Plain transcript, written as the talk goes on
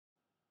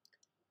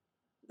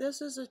This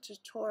is a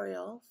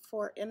tutorial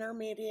for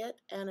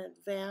intermediate and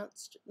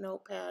advanced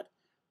Notepad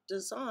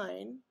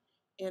design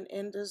in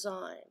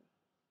InDesign.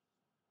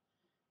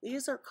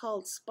 These are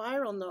called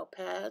spiral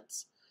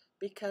notepads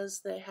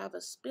because they have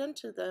a spin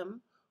to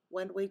them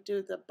when we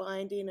do the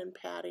binding and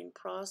padding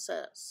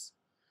process.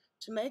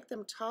 To make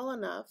them tall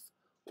enough,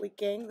 we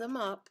gang them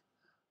up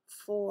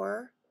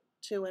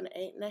to an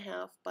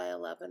 8.5 by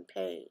 11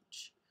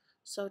 page.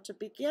 So to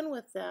begin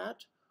with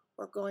that,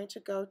 we're going to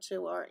go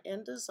to our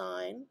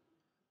InDesign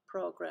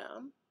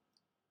program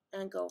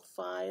and go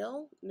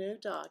File, New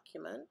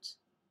Document,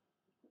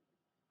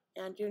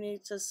 and you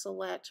need to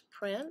select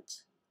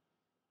Print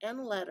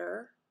and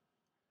Letter.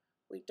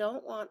 We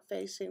don't want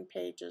facing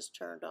pages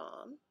turned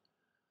on.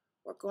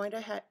 We're going to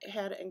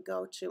head and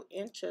go to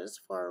Inches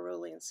for our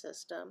ruling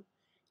system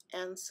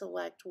and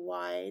select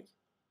Wide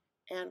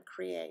and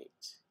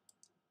Create.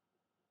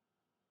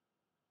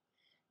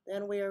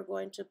 Then we are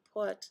going to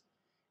put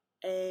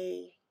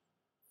a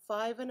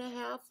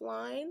 5.5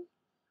 line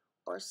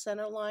or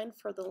center line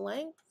for the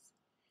length,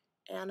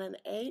 and an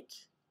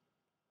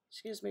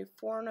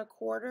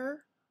 4.25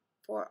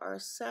 for our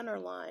center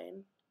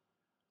line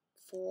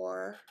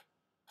for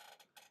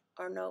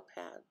our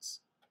notepads.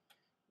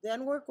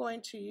 Then we're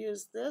going to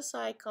use this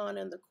icon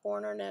in the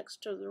corner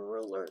next to the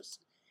rulers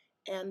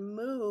and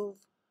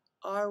move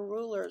our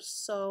rulers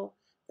so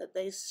that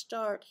they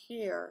start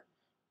here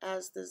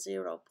as the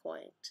 0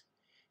 point.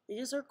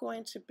 These are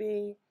going to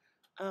be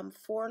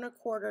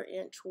 4.25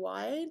 inch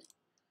wide.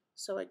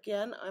 So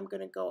again, I'm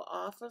going to go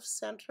off of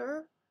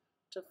center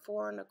to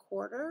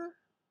 4.25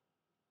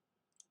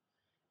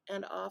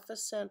 and off of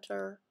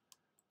center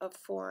of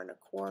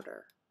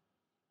 4.25.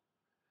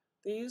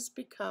 These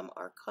become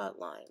our cut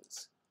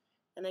lines.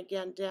 And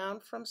again, down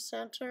from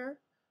center,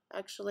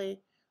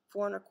 actually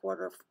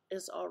 4.25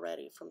 is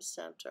already from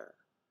center.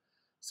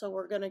 So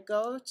we're going to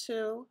go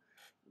to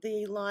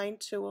the line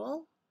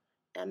tool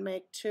and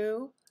make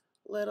 2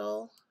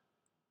 little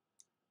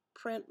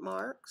print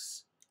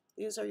marks.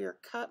 These are your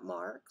cut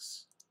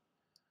marks.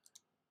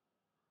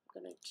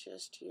 I'm going to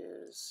just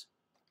use,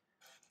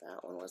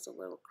 that one was a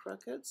little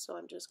crooked, so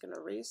I'm just going to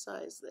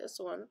resize this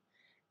one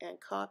and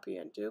copy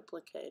and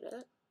duplicate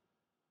it,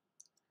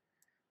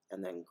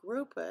 and then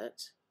group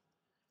it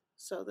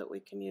so that we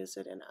can use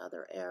it in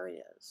other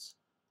areas.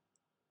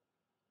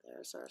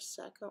 There's our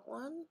second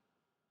one.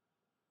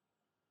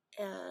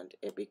 And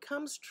it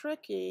becomes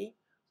tricky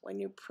when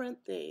you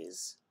print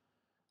these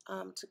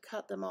to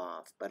cut them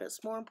off, but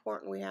it's more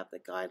important we have the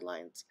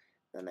guidelines,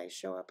 then they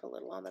show up a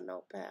little on the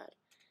notepad.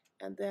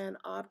 And then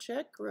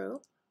Object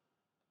Group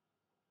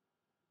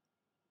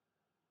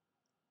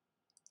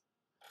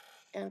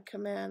and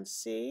Command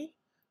C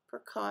for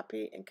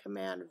copy and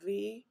Command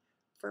V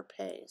for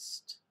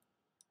paste.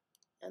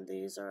 And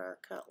these are our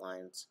cut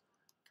lines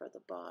for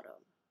the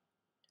bottom.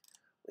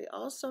 We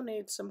also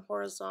need some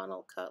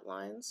horizontal cut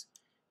lines.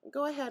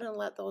 Go ahead and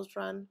let those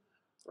run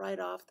right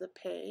off the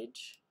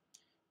page.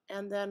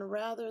 And then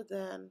rather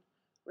than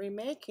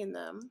remaking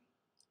them,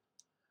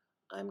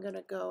 I'm going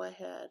to go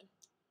ahead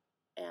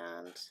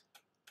and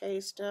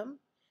paste them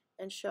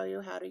and show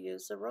you how to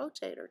use the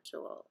rotator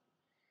tool.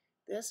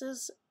 This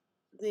is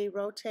the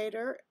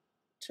rotator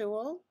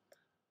tool.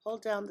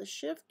 Hold down the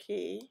Shift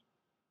key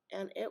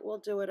and it will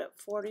do it at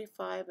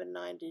 45 and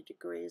 90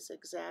 degrees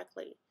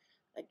exactly.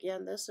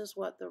 Again, this is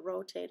what the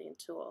rotating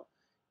tool.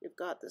 You've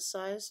got the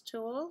size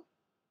tool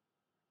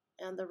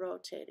and the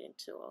rotating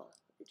tool.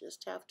 You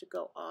just have to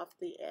go off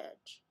the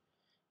edge.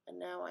 And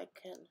now I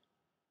can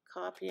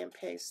copy and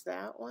paste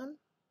that one.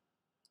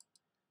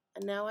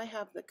 And now I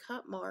have the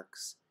cut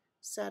marks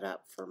set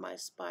up for my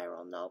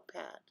spiral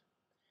notepad.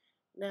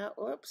 Now,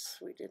 oops,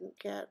 we didn't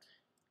get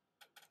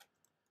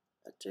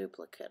a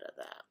duplicate of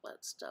that.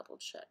 Let's double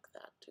check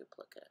that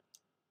duplicate.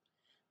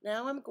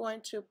 Now I'm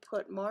going to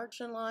put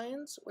margin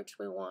lines, which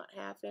we want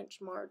 1/2 inch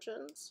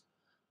margins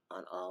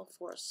on all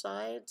 4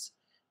 sides.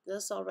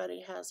 This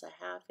already has a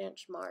 1/2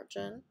 inch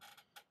margin,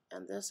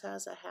 and this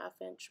has a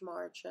 1/2 inch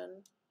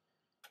margin.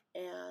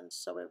 And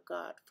so we've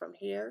got from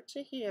here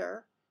to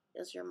here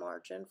is your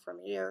margin,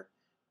 from here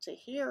to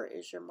here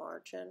is your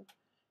margin,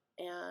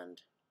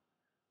 and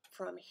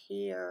from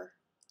here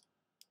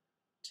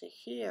to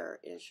here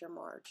is your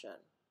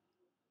margin.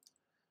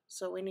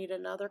 So we need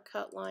another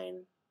cut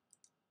line.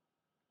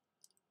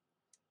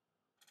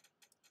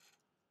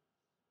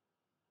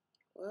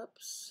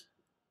 Whoops.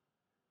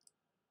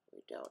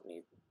 We don't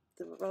need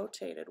the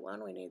rotated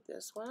one, we need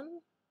this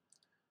one.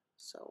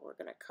 So we're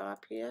going to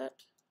copy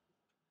it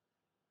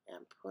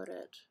and put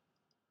it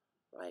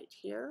right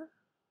here.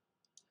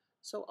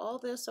 So all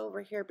this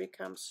over here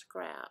becomes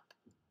scrap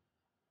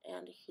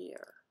and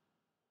here.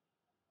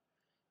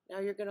 Now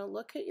you're going to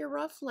look at your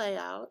rough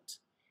layout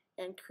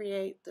and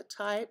create the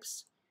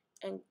types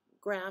and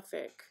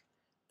graphic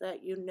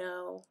that you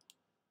know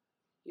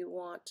you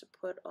want to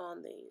put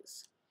on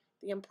these.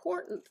 The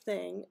important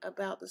thing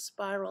about the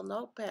spiral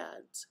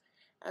notepads,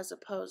 as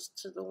opposed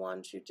to the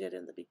ones you did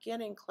in the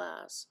beginning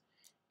class,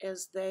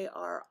 is they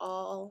are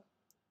all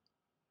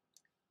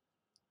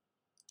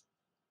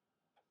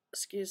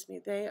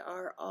they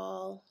are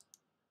all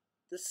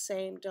the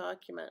same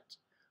document.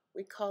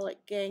 We call it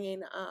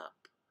ganging up.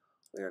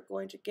 We are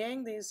going to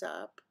gang these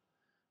up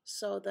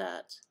so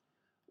that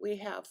we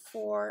have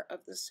 4 of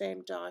the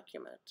same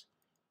document.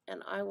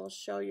 And I will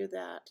show you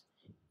that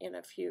in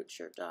a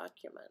future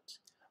document.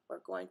 We're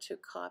going to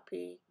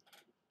copy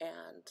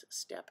and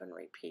step and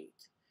repeat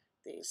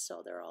these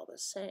so they're all the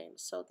same.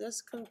 So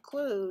this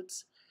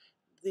concludes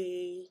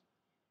the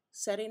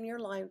setting your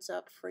lines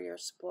up for your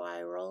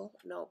spiral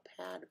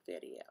notepad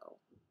video.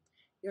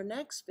 Your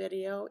next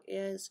video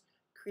is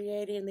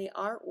creating the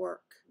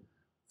artwork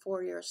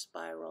for your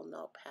spiral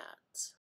notepad.